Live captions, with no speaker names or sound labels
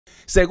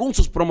según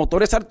sus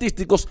promotores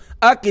artísticos,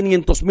 a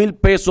 500,000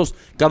 pesos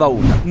cada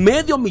una.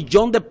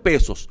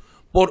 $500,000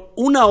 por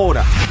 1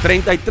 hora,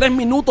 33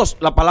 minutos,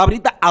 la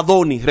palabrita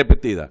Adoni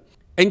repetida.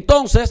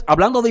 Entonces,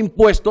 hablando de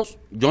impuestos,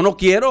 yo no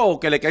quiero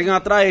que le caigan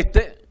atrás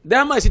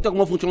déjame decirte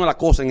cómo funciona la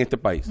cosa en este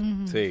país.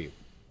 Sí.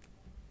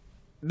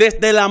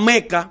 Desde la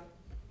Meca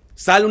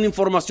sale una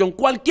información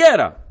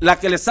cualquiera, la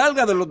que le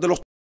salga de los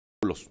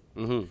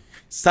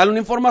sale una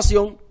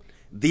información,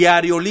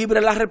 Diario Libre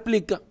la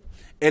replica,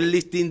 el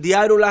Listín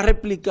Diario la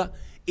replica,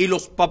 y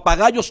los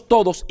papagayos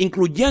todos,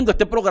 incluyendo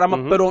este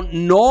programa, pero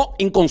no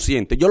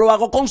inconsciente. Yo lo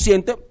hago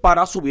consciente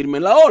para subirme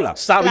en la ola.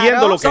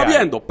 Sabiendo lo que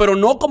sabiendo, hay. Pero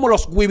no como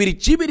los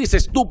guibirichibiris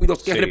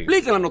estúpidos que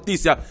replican la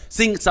noticia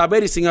sin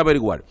saber y sin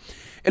averiguar.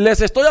 Les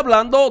estoy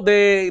hablando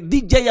de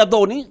DJ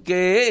Adoni,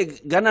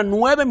 que gana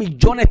 9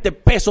 millones de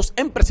pesos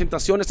en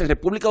presentaciones en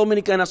República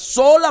Dominicana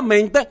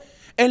solamente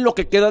en lo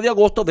que queda de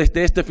agosto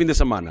desde este fin de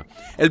semana.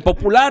 El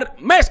popular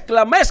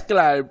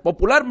el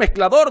popular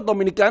mezclador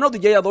dominicano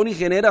DJ Adoni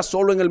genera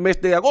solo en el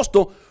mes de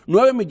agosto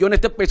 9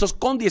 millones de pesos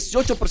con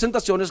 18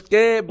 presentaciones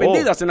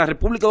vendidas en la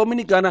República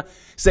Dominicana,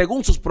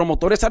 según sus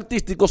promotores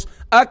artísticos,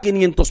 a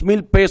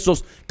 500,000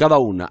 pesos cada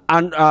una.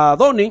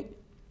 Adoni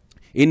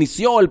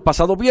inició el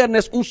pasado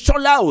viernes un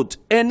sold out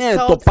en el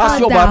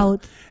Topacio Bar,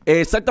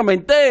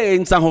 exactamente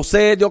en San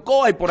José de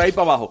Ocoa y por ahí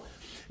para abajo.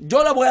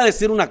 Yo le voy a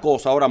decir una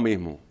cosa ahora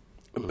mismo.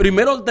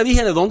 Primero te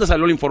dije de dónde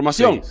salió la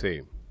información.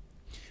 Sí.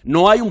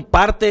 No hay un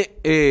parte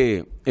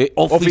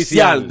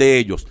oficial de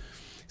ellos.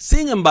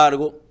 Sin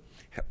embargo,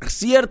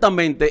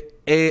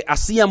 ciertamente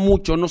hacía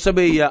mucho no se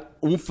veía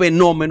un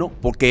fenómeno,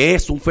 porque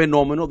es un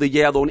fenómeno de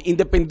DJ Adoni,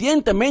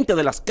 independientemente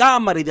de las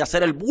cámaras y de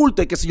hacer el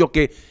bulto y qué sé yo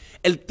qué.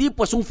 El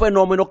tipo es un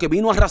fenómeno que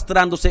vino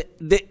arrastrándose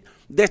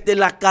desde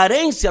la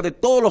carencia de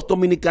todos los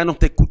dominicanos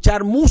de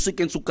escuchar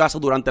música en su casa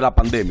durante la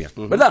pandemia,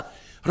 ¿verdad?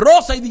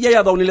 Rosa y DJ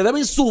Adoni le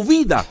deben su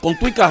vida con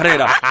tu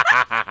carrera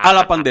a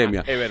la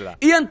pandemia. Es verdad.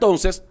 Y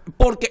entonces,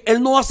 porque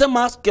él no hace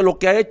más que lo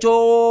que ha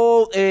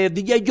hecho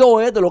DJ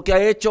Joe, de lo que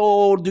ha hecho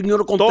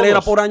Junior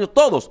Contreras por años,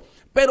 todos.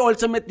 Pero él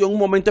se metió en un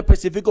momento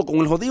específico con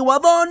el jodido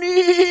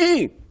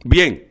Adoni.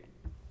 Bien.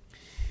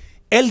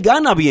 Él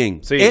gana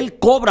bien, él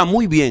cobra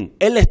muy bien,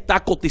 él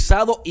está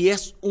cotizado y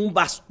es un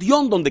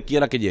bastión donde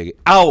quiera que llegue.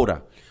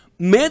 Ahora,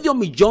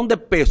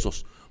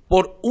 $500,000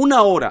 por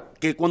 1 hora,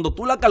 que cuando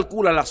tú la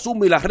calculas, la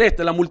suma y la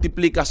resta, la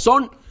multiplicas,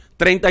 son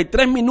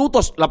 33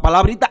 minutos, la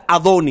palabrita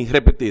Adoni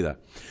repetida.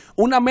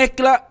 Una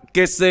mezcla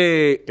que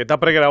está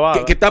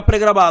pregrabada. Que está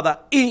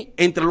pregrabada, y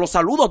entre los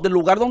saludos del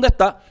lugar donde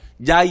está,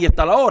 ya ahí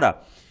está la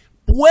hora.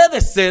 Puede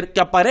ser que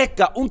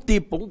aparezca un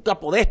tipo, un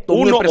capo de esto,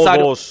 un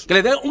empresario, que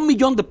le dé $1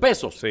 millón.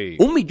 Sí.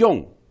 1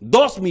 millón,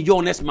 2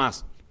 millones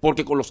más,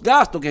 porque con los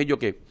gastos, que yo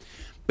qué.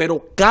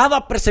 Pero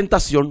cada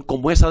presentación,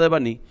 como esa de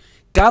Baní,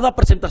 cada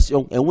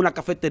presentación en una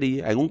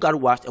cafetería, en un car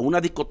wash, en una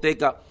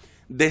discoteca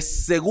de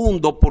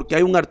segundo, porque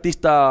hay un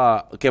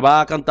artista que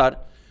va a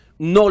cantar,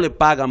 no le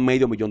pagan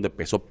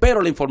 $500,000.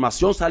 Pero la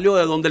información salió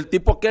de donde el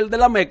tipo aquel de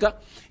la Meca,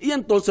 y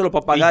entonces los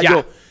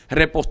papagayos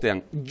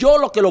repostean. Yo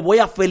lo que lo voy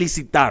a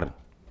felicitar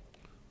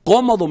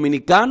como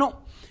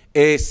dominicano,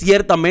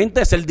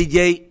 ciertamente es el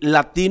DJ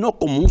latino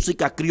con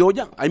música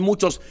criolla. Hay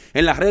muchos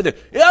en las redes.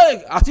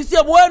 Así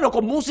sea bueno,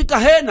 con música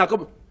ajena.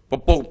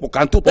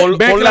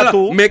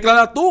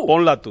 Mézclala tú.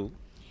 Ponla tú.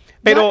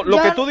 Pero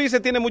lo que tú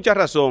dices tiene mucha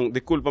razón.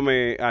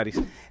 Discúlpame, Aris.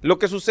 Lo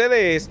que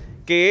sucede es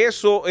que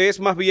eso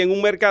es más bien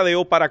un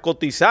mercadeo para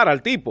cotizar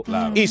al tipo.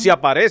 Claro. Y si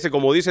aparece,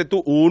 como dices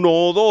tú, 1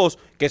 o 2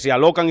 que se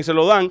alocan y se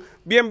lo dan,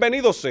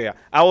 bienvenido sea.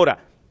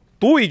 Ahora,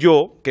 tú y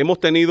yo, que hemos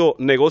tenido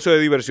negocio de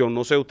diversión,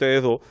 no sé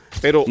ustedes dos,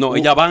 pero... No,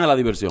 ellas van a la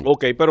diversión.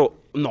 Ok, pero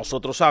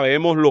nosotros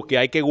sabemos lo que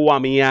hay que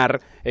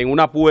guamear en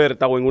una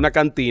puerta o en una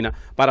cantina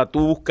para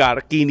tú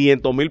buscar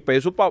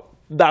 $500,000 para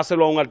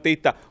dárselo a un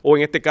artista, o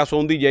en este caso a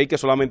un DJ que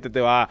solamente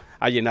te va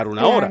a llenar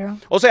 1 hora.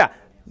 O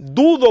sea,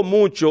 dudo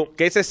mucho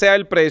que ese sea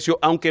el precio,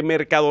 aunque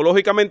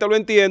mercadológicamente lo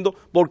entiendo,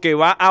 porque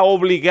va a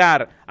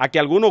obligar a que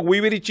algunos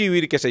wibiri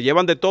chibiri que se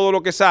llevan de todo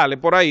lo que sale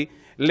por ahí,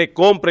 le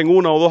compren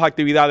 1 o 2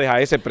 actividades a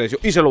ese precio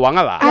y se lo van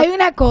a dar. Hay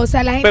una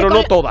cosa, la gente pero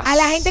no todas. A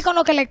la gente con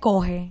lo que le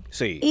coge.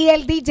 Sí. Y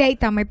el DJ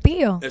está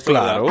metido.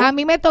 Claro. A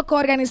mí me tocó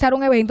organizar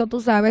un evento,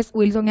 tú sabes,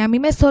 Wilson, y a mí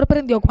me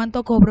sorprendió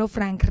cuánto cobró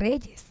Frank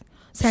Reyes.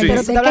 O sea,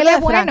 pero de que él es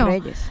bueno.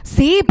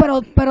 Sí,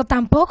 pero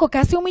tampoco,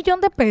 casi $1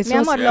 millón. Mi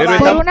amor,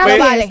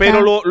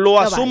 pero lo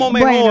asumo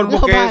mejor,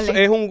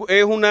 porque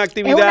es una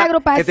actividad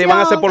que te van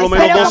a hacer por lo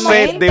menos 2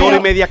 sets de hora y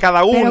media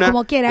cada una.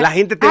 La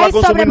gente te va a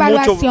consumir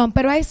mucho.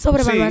 Pero hay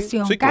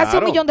sobrevaluación. Casi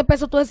 $1 millón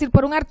tú decir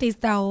por un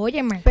artista,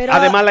 óyeme.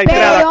 Además, la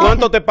entrada,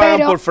 ¿cuánto te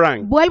pagan por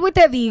Frank? Vuelvo y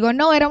te digo,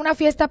 no, era una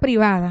fiesta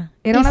privada.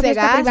 Era una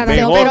fiesta privada.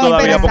 Mejor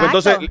todavía, porque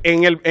entonces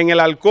en el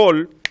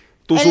alcohol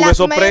tú subes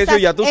esos precios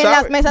y ya tú sabes. En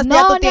las mesas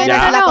ya tú tienes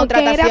la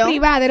contratación. Que era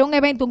privada, era un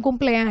evento, un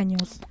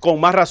cumpleaños. Con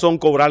más razón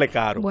cobrarle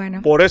caro.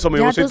 Bueno, por eso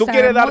mismo, si tú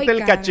quieres darte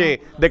el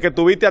caché de que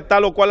tuviste a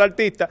tal o cual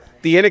artista,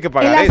 tienes que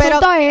pagar eso. El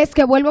asunto es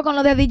que vuelvo con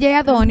lo de DJ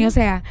Adoni, o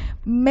sea,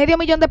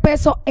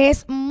 $500,000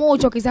 es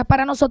mucho, quizás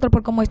para nosotros,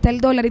 por cómo está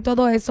el dólar y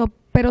todo eso,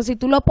 pero si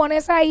tú lo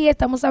pones ahí,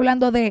 estamos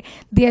hablando de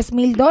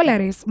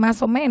 $10,000,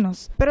 más o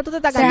menos. Pero tú te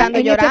estás cantando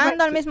y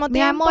llorando al mismo tiempo.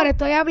 Mi amor,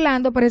 estoy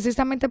hablando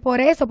precisamente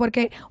por eso,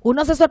 porque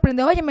uno se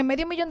sorprende, oye, me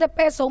medio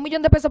 $1,000,000, $1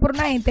 millón por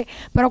una gente,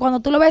 pero cuando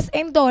tú lo ves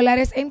en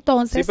dólares,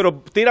 entonces... Sí,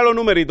 pero tira los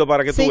numeritos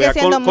para que tú veas,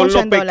 con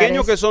lo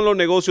pequeños que son los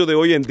negocios de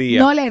hoy en día.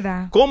 No le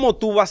da. ¿Cómo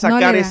tú vas a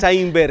sacar esa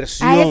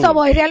inversión? A eso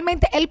voy.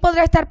 Realmente, él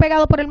podrá estar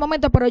pegado por el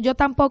momento, pero yo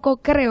tampoco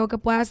creo que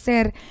pueda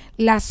ser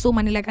la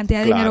suma ni la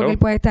cantidad de dinero que él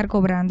puede estar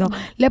cobrando.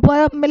 Le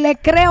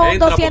creo un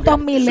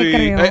 200,000, le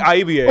creo.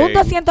 Ahí viene. Un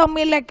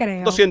 200,000 le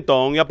creo.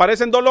 200, y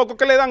aparecen dos locos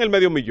que le dan el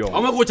 $500,000.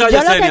 Vamos a escuchar a Yo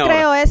lo que Yesenia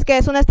creo ahora. es que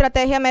es una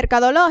estrategia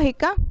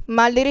mercadológica,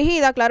 mal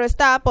dirigida, claro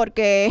está,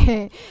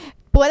 porque...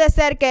 Puede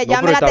ser que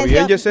llame la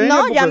atención.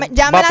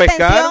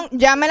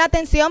 Llame la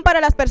atención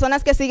para las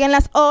personas que siguen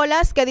las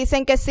olas, que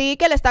dicen que sí,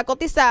 que le está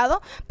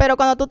cotizado, pero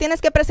cuando tú tienes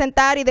que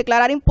presentar y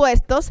declarar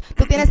impuestos,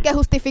 tú tienes que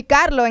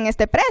justificarlo en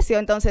este precio.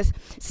 Entonces,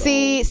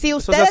 si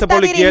usted está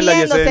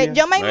dirigiéndose,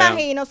 yo me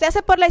imagino, se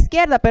hace por la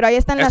izquierda, pero ahí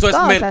están las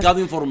cosas. Eso es mercado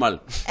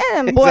informal.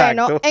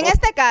 Bueno, en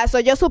este caso,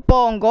 yo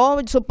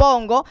supongo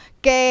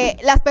que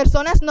las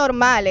personas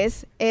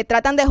normales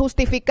tratan de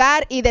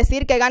justificar y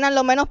decir que ganan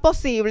lo menos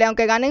posible,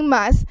 aunque ganen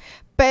más,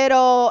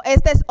 pero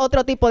este es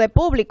otro tipo de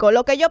público.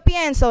 Lo que yo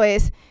pienso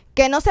es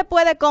que no se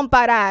puede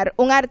comparar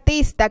un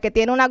artista que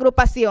tiene una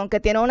agrupación, que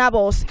tiene una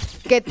voz,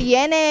 que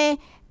tiene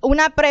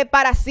una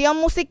preparación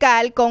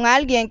musical con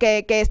alguien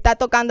que está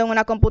tocando en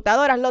una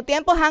computadora. Los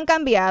tiempos han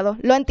cambiado,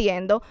 lo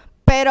entiendo,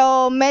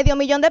 pero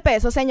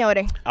 $500,000,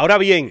 señores. Ahora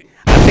bien,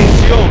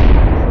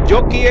 atención,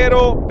 yo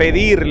quiero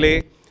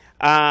pedirle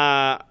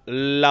a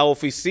la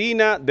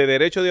Oficina de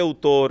Derecho de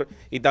Autor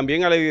y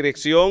también a la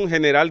Dirección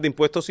General de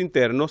Impuestos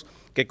Internos,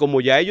 que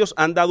como ya ellos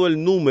han dado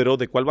el número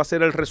de cuál va a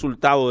ser el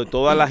resultado de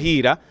toda la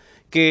gira,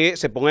 que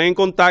se pongan en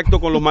contacto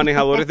con los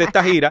manejadores de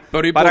esta gira.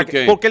 ¿Pero y para por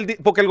qué?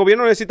 Porque el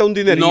gobierno necesita un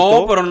dinerito.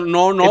 No, pero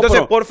no.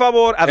 Entonces, por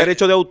favor, a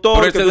Derecho de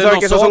Autor, que tú sabes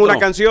que esas son unas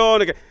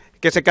canciones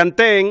que se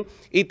canten,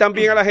 y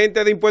también a la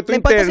gente de impuestos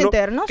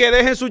internos que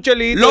dejen su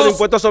chelito de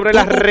impuestos sobre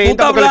las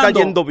rentas, porque le está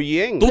yendo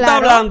bien. Tú estás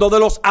hablando de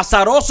los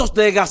azarosos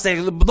de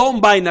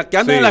Gacedón Vaina que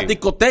andan en las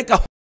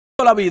discotecas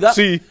la vida.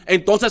 Sí.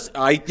 Entonces,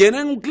 ahí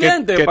tienen un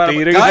cliente que para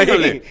tiren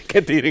ahí,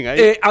 que tiren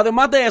ahí.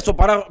 Además de eso,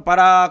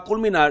 para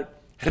culminar,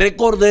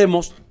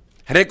 recordemos,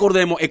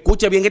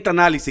 escuche bien este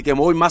análisis que me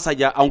voy más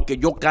allá, aunque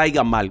yo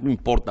caiga mal, no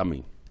importa a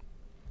mí.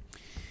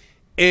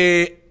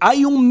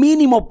 Hay un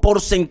mínimo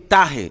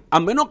porcentaje,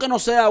 a menos que no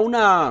sea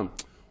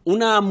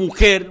una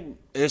mujer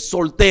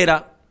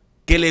soltera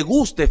que le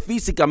guste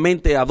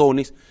físicamente a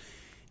Adonis,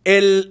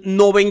 el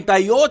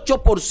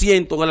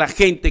 98% de la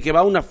gente que va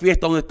a una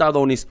fiesta donde está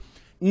Adonis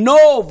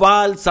no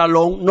va al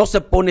salón, no se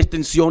pone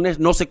extensiones,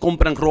 no se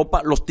compran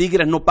ropa. Los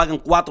tigres no pagan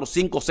 4,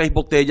 5, 6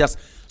 botellas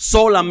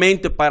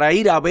solamente para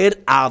ir a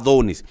ver a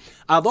Adonis.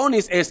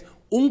 Adonis es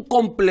un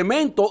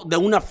complemento de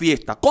una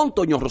fiesta con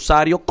Toño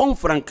Rosario, con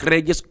Frank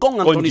Reyes,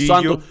 con Anthony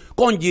Santos,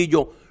 con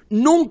Gillo.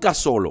 Nunca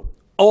solo.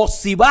 O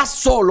si vas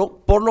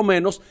solo, por lo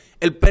menos,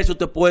 el precio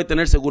te puede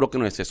tener seguro que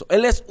no es eso.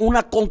 Él es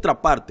una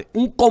contraparte,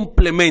 un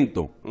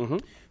complemento.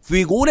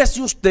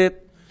 Figúrese usted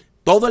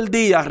todo el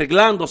día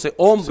arreglándose,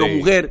 hombre o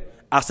mujer,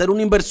 hacer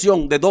una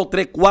inversión de 2,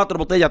 3, 4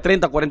 botellas,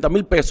 30, 40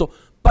 mil pesos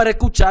para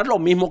escuchar lo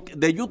mismo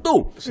de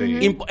YouTube.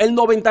 El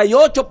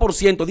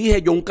 98%,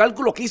 dije yo, un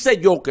cálculo que hice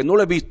yo, que no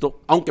lo he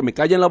visto, aunque me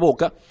calle en la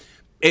boca,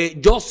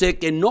 yo sé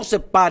que no se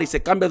para y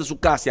se cambia de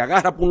su casa y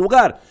agarra por un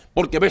lugar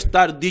porque va a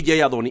estar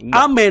DJ Adoni.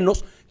 A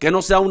menos que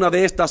no sea una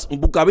de estas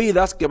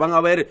bucavidas que van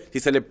a ver si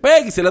se le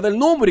pega y se le da el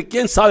número y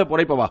quién sabe por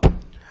ahí para abajo.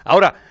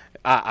 Ahora,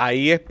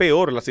 ahí es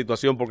peor la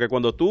situación, porque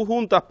cuando tú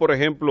juntas, por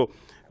ejemplo,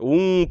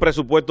 un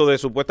presupuesto de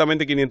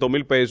supuestamente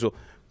 $500,000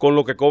 con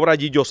lo que cobra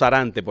Gillo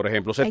Sarante, por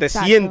ejemplo,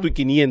 700 y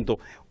 500,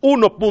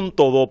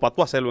 1.2 para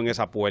tú hacerlo en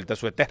esa puerta,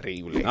 eso es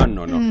terrible.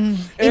 No.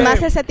 Y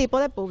más ese tipo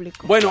de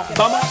público. Bueno,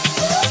 vamos...